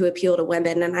need to appeal to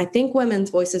women. And I think women's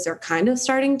voices are kind of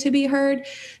starting to be heard.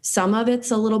 Some of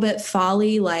it's a little bit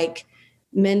folly, like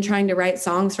men trying to write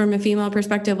songs from a female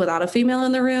perspective without a female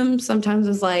in the room. Sometimes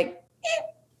it's like,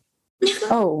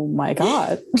 oh my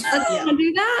God. Let's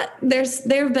do that.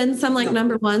 There have been some like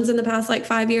number ones in the past like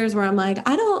 5 years where I'm like,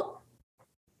 I don't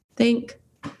think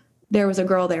there was a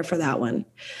girl there for that one.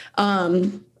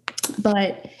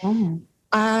 But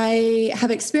I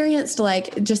have experienced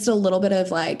like just a little bit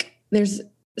of like, there's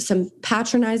some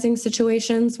patronizing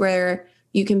situations where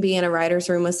you can be in a writer's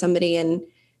room with somebody and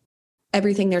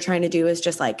everything they're trying to do is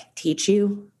just like teach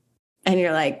you. And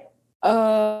you're like,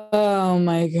 oh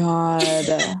my God.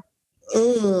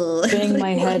 Bang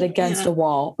my head against a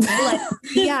wall. Like,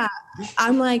 yeah.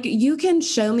 I'm like, you can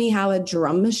show me how a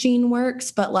drum machine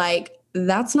works, but like,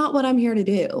 that's not what I'm here to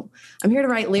do. I'm here to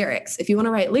write lyrics. If you want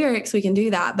to write lyrics, we can do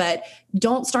that, but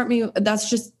don't start me. That's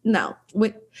just no.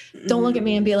 Don't look at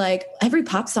me and be like, every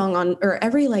pop song on, or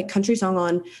every like country song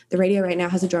on the radio right now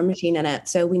has a drum machine in it.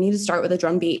 So we need to start with a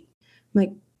drum beat. I'm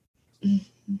like,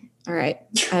 all right.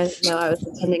 I know I was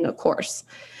attending a course.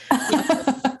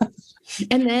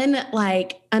 And then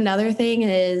like another thing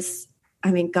is,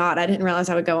 I mean, God, I didn't realize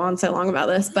I would go on so long about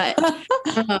this, but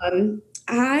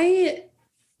I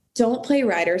don't play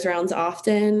writers rounds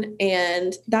often.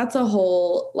 And that's a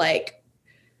whole like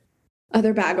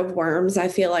other bag of worms. I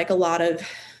feel like a lot of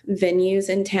venues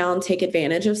in town take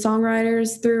advantage of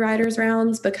songwriters through writers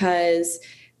rounds because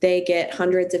they get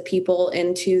hundreds of people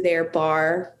into their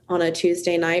bar on a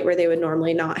Tuesday night where they would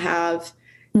normally not have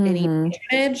any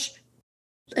patronage,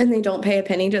 and they don't pay a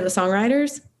penny to the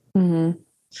songwriters.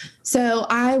 So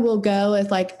I will go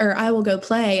I will go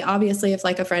play, obviously, if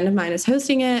like a friend of mine is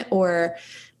hosting it or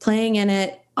playing in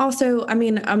it. Also, I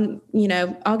mean,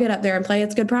 I'll get up there and play.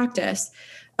 It's good practice.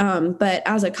 But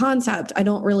as a concept, I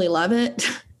don't really love it.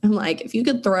 I'm like, if you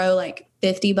could throw like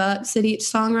 $50 at each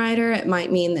songwriter, it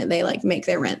might mean that they like make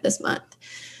their rent this month.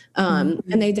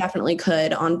 And they definitely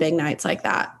could on big nights like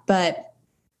that. But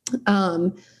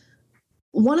one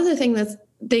of the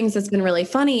things that's been really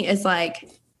funny is like,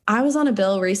 I was on a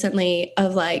bill recently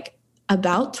of like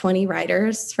about 20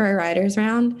 writers for a writers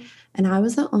round, and I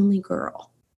was the only girl.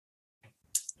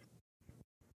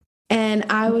 And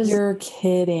You're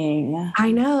kidding.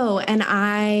 I know. And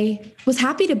I was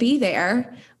happy to be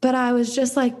there, but I was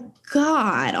just like,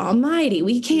 God almighty,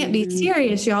 we can't be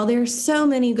serious, y'all. There's so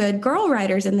many good girl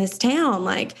writers in this town.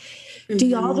 Like, do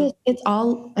y'all just, it's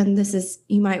all, and this is,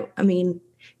 you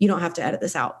don't have to edit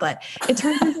this out, but it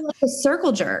turns into like a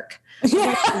circle jerk.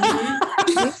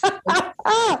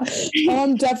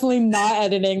 I'm definitely not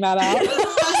editing that out.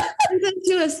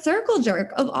 Into a circle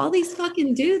jerk of all these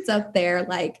fucking dudes up there,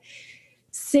 like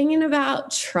singing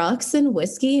about trucks and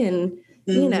whiskey and,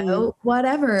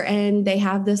 whatever. And they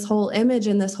have this whole image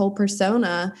and this whole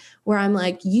persona where I'm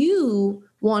like, you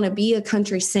want to be a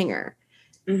country singer.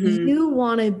 You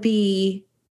want to be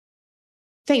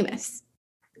famous.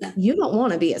 You don't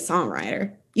want to be a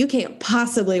songwriter. You can't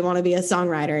possibly want to be a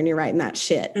songwriter and you're writing that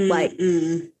shit. Like,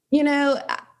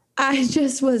 I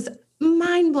just was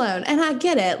mind blown. And I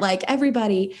get it. Like,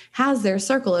 everybody has their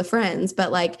circle of friends,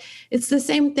 but like, it's the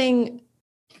same thing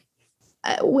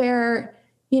where,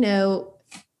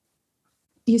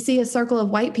 you see a circle of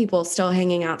white people still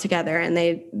hanging out together and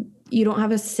you don't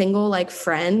have a single like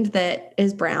friend that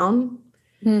is brown.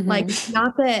 Like,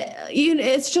 not that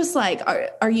it's just like,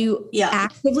 are you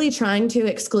actively trying to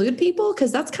exclude people?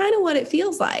 Cause that's kind of what it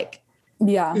feels like.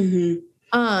 Yeah.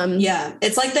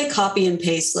 It's like they copy and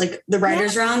paste, like the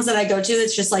writers rounds that I go to.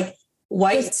 It's just like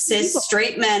white, cis,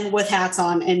 straight men with hats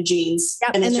on and jeans.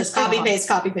 Yep. And it's just copy,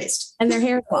 paste. And their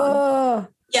hair is long.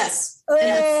 Yes.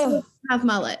 Have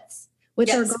mullets, which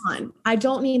are gone. I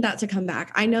don't need that to come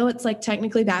back. I know it's like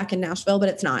technically back in Nashville, but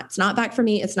it's not. It's not back for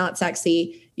me. It's not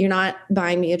sexy. You're not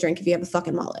buying me a drink if you have a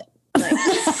fucking mullet. Like,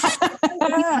 if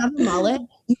you have a mullet,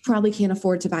 you probably can't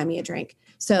afford to buy me a drink.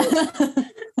 So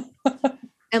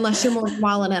unless you're more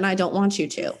violent and I don't want you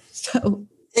to. So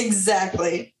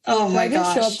exactly. Oh my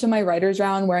gosh. I just show up to my writer's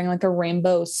round wearing like a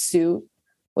rainbow suit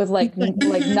with like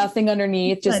nothing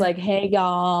underneath, just like, hey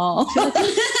y'all.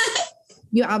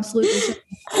 You absolutely should.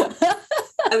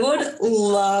 I would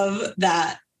love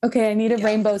that. Okay, I need a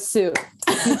rainbow suit.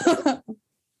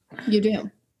 You do.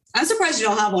 I'm surprised you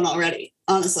don't have one already,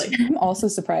 honestly. I'm also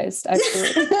surprised,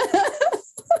 actually.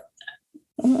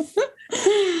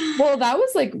 Well,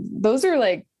 those are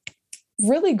like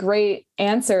really great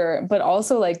answer, but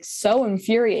also like so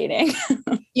infuriating.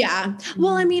 Yeah.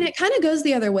 Well, I mean, it kind of goes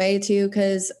the other way too,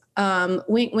 because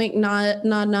wink, wink, nod,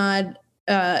 nod, nod.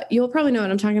 You'll probably know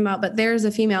what I'm talking about, but there's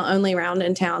a female only round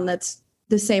in town that's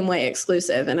the same way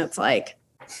exclusive. And it's like,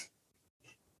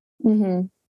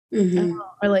 Mm-hmm.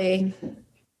 really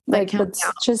Like let's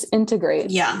just integrate.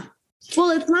 Yeah.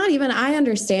 Well, it's not even, I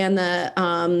understand the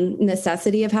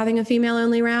necessity of having a female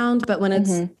only round, but when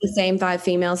it's the same 5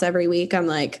 females every week, I'm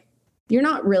like, you're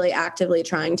not really actively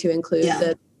trying to include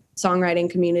the songwriting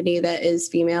community that is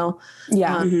female.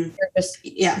 Yeah. You're just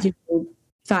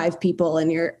 5 people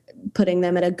and you're putting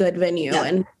them at a good venue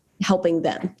and helping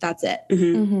them. That's it.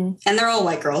 And they're all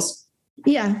white girls.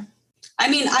 Yeah. I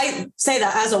mean, I say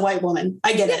that as a white woman.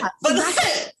 I get it. But,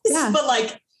 but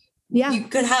like, you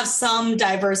could have some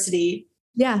diversity.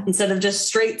 Yeah. Instead of just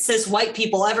straight cis white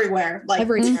people everywhere. Like,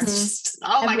 just,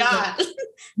 oh my God.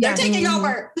 They're taking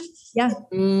over. Yeah.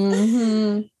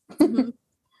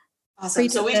 Awesome.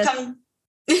 So we've come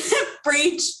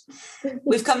preach.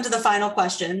 We've come to the final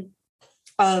question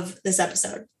of this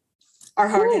episode. Our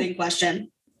hard-hitting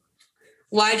question.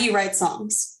 Why do you write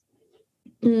songs?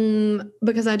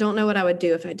 Because I don't know what I would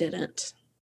do if I didn't.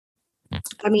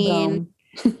 I mean,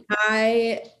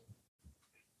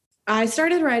 I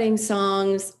started writing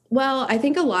songs. Well, I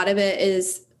think a lot of it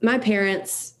is my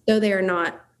parents, though they are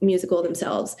not musical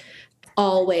themselves,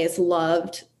 always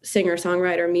loved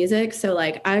singer-songwriter music. So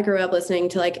like I grew up listening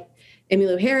to like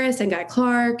Emmylou Harris and Guy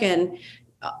Clark and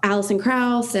Alison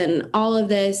Krauss and all of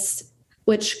this,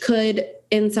 which could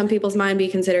in some people's mind be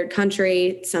considered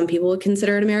country. Some people would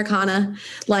consider it Americana,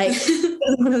 like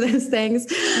one of those things.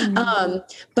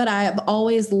 But I have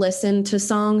always listened to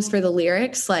songs for the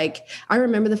lyrics. Like I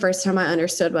remember the first time I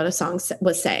understood what a song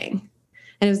was saying,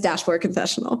 and it was Dashboard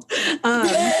Confessional.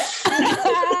 I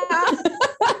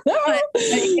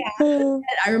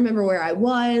remember where I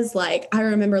was. Like I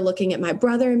remember looking at my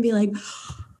brother and be like,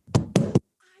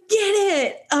 get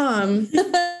it.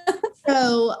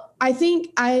 So I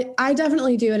think I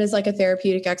definitely do it as like a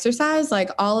therapeutic exercise.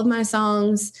 Like all of my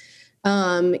songs,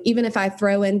 even if I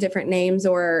throw in different names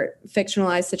or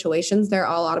fictionalized situations, they're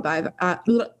all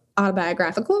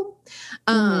autobiographical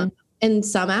in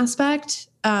some aspect,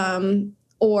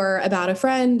 or about a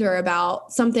friend or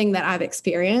about something that I've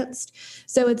experienced.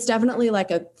 So it's definitely like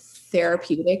a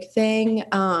therapeutic thing.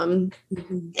 And,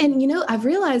 you know, I've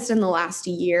realized in the last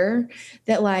year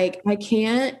that like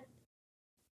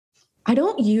I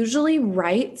don't usually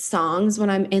write songs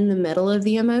when I'm in the middle of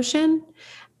the emotion.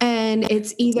 And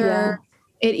it's either,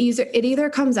 it either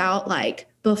comes out like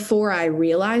before I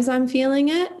realize I'm feeling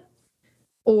it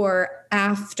or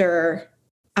after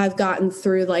I've gotten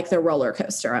through like the roller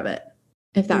coaster of it,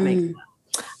 if that makes sense.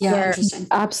 Yeah, interesting.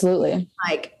 Absolutely.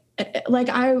 Like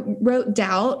I wrote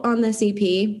Doubt on this EP.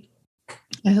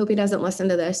 I hope he doesn't listen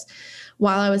to this,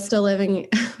 while I was still living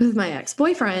with my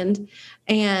ex-boyfriend.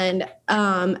 And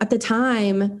at the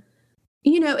time,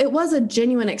 you know, it was a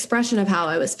genuine expression of how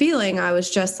I was feeling. I was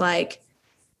just like,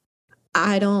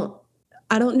 I don't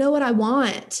know what I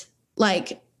want.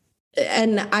 Like,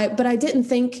 but I didn't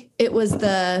think it was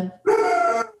the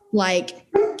like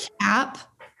cap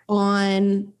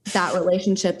on that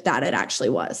relationship that it actually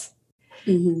was.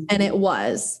 And it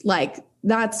was like,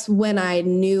 that's when I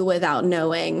knew without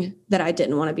knowing that I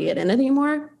didn't want to be in it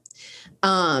anymore.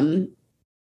 And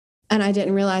I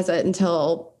didn't realize it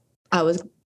until I was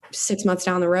 6 months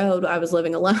down the road. I was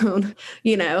living alone,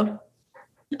 you know?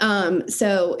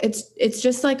 So it's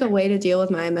just like a way to deal with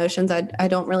my emotions. I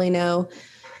don't really know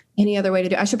any other way to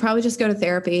do it. I should probably just go to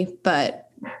therapy,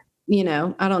 but you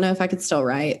know, I don't know if I could still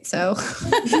write. So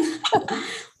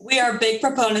we are big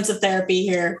proponents of therapy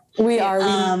here. We are.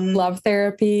 We love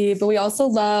therapy, but we also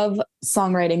love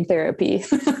songwriting therapy.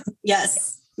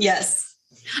 Yes.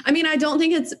 I mean, I don't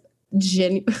think it's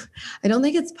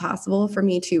possible for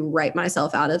me to write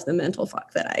myself out of the mental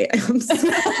fuck that I am.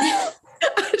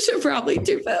 I should probably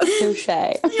do both. Touche.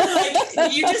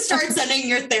 You just start sending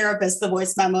your therapist the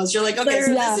voice memos. You're like, okay,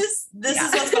 so this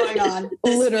is what's going on.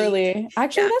 Literally.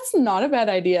 Actually, that's not a bad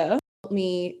idea.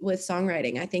 Me with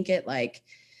songwriting. I think it like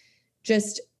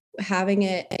just having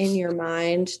it in your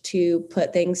mind to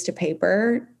put things to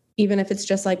paper, even if it's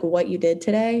just like what you did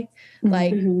today,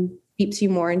 like keeps you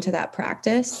more into that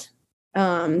practice.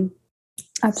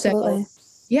 Absolutely. So,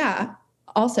 yeah.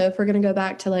 Also, if we're going to go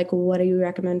back to like, what do you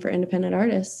recommend for independent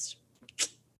artists?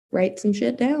 Write some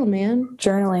shit down, man.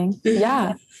 Journaling.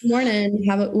 Yeah. Morning,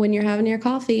 have it when you're having your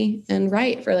coffee and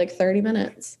write for like 30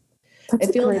 minutes. That's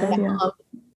it feels a great idea.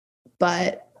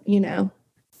 but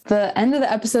the end of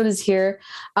the episode is here.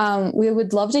 We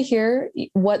would love to hear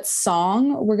what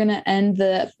song we're going to end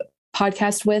the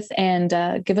podcast with,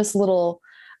 and give us a little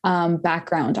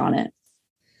background on it.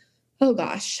 Oh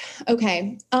gosh.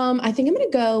 Okay. I think I'm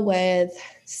going to go with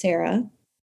Sarah.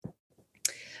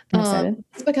 I'm excited.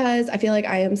 Because I feel like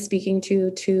I am speaking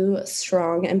to two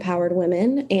strong, empowered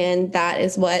women, and that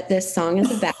is what this song is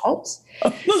about.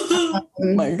 Oh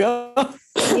my God.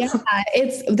 Yeah,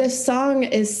 this song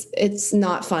it's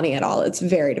not funny at all. It's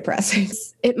very depressing.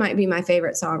 It might be my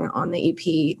favorite song on the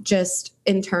EP, just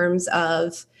in terms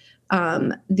of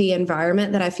the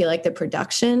environment that I feel like the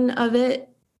production of it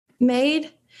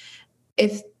made.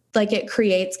 If like it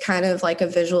creates kind of like a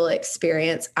visual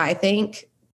experience, I think,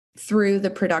 through the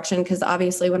production, because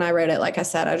obviously when I wrote it, like I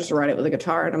said, I just wrote it with a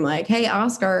guitar and I'm like, hey,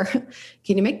 Oscar,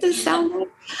 can you make this sound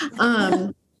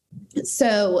good?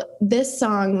 So this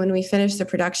song, when we finished the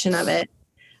production of it,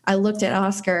 I looked at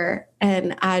Oscar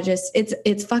and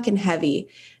it's fucking heavy.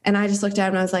 And I just looked at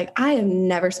him and I was like, I have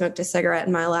never smoked a cigarette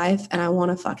in my life, and I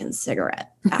want a fucking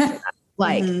cigarette after that.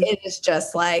 Like, it is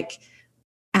just like,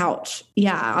 ouch.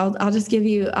 Yeah, I'll give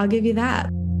you that.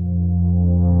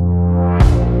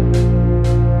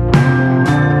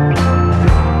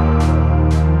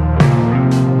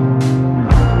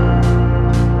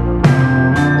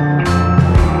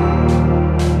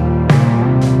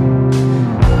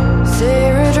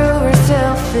 Sarah drove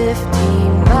herself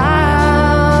 15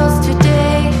 miles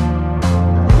today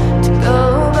to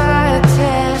go buy a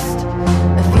test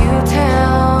a few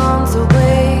towns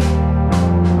away.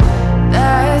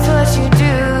 That's what you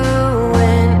do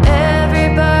when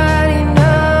everybody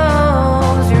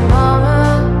knows your mama.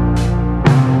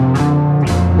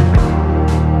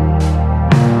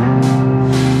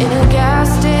 In a gas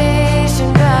station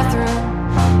bathroom,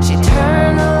 she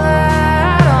turned the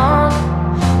light on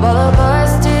while a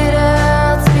busted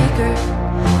out speaker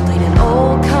played an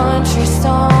old country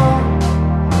song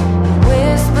and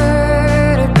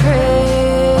whispered a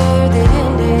prayer that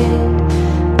ended,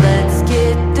 let's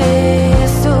get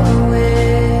this over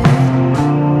with.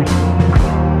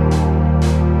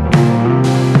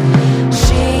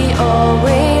 She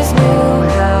always knew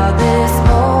how this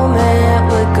moment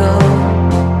would go.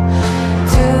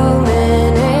 2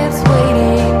 minutes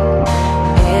waiting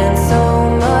and so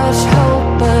much hope,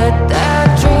 but that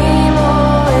dream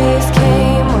always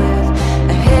came with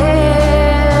a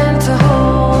hand to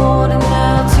hold, and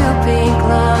now 2 pink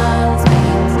lines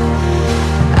means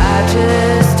I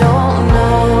just don't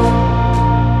know.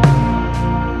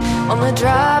 On the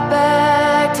drive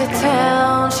back to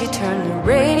town, she turned the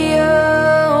radio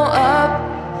up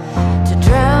to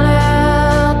drown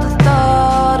out the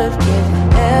thought of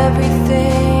giving everything